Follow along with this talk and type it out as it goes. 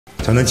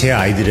저는 제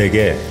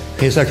아이들에게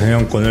회사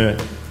경영권을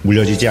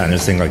물려주지 않을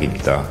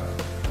생각입니다.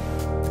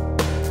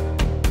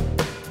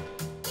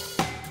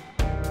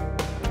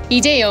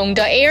 Jae-yong,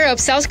 the heir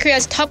of South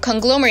Korea's top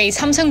conglomerate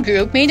Samsung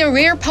Group, made a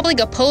rare public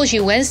apology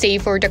Wednesday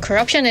for the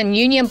corruption and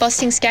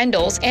union-busting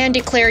scandals and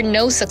declared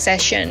no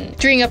succession.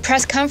 During a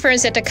press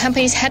conference at the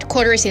company's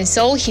headquarters in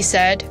Seoul, he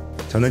said,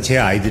 저는 제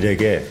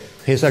아이들에게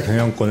회사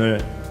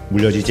경영권을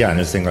물려주지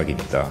않을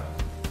생각입니다.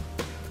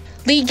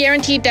 Lee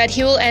guaranteed that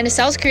he will end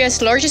South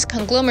Korea's largest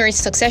conglomerate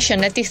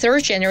succession at the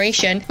third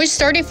generation, which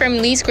started from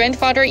Lee's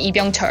grandfather Lee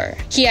Byung-chul.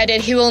 He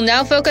added he will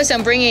now focus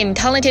on bringing in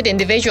talented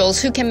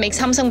individuals who can make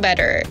Samsung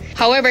better.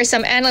 However,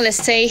 some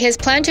analysts say his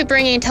plan to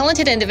bring in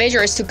talented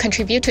individuals to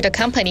contribute to the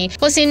company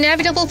was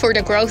inevitable for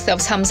the growth of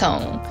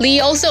Samsung. Lee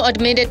also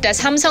admitted that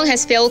Samsung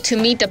has failed to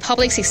meet the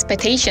public's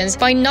expectations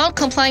by not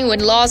complying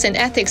with laws and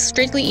ethics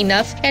strictly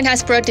enough and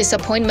has brought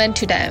disappointment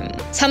to them.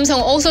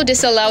 Samsung also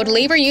disallowed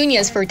labor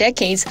unions for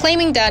decades,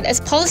 claiming that its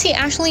policy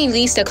actually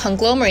leads the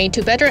conglomerate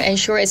to better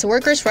ensure its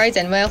workers' rights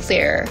and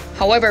welfare.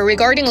 However,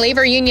 regarding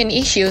labor union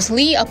issues,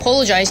 Lee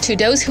apologized to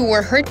those who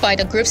were hurt by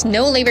the group's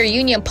no labor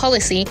union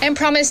policy and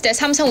promised that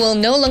Samsung will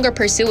no longer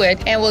pursue it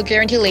and will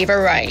guarantee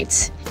labor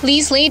rights.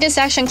 Lee's latest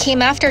action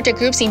came after the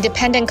group's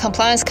independent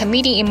compliance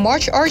committee in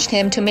March urged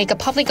him to make a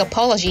public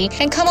apology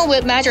and come up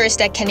with measures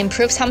that can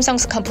improve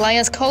Samsung's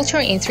compliance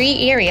culture in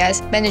 3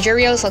 areas: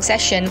 managerial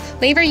succession,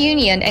 labor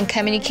union, and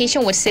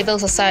communication with civil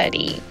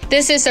society.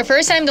 This is the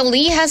first time that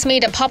Lee has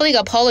made a public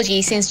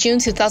apology since June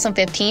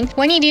 2015,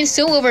 when he did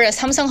so over a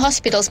Samsung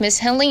hospital's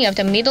mishandling of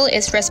the Middle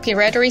East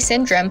respiratory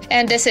syndrome,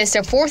 and this is the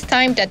 4th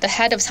time that the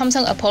head of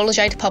Samsung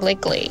apologized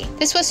publicly.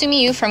 This was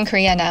Sumi Yu from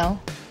Korea Now.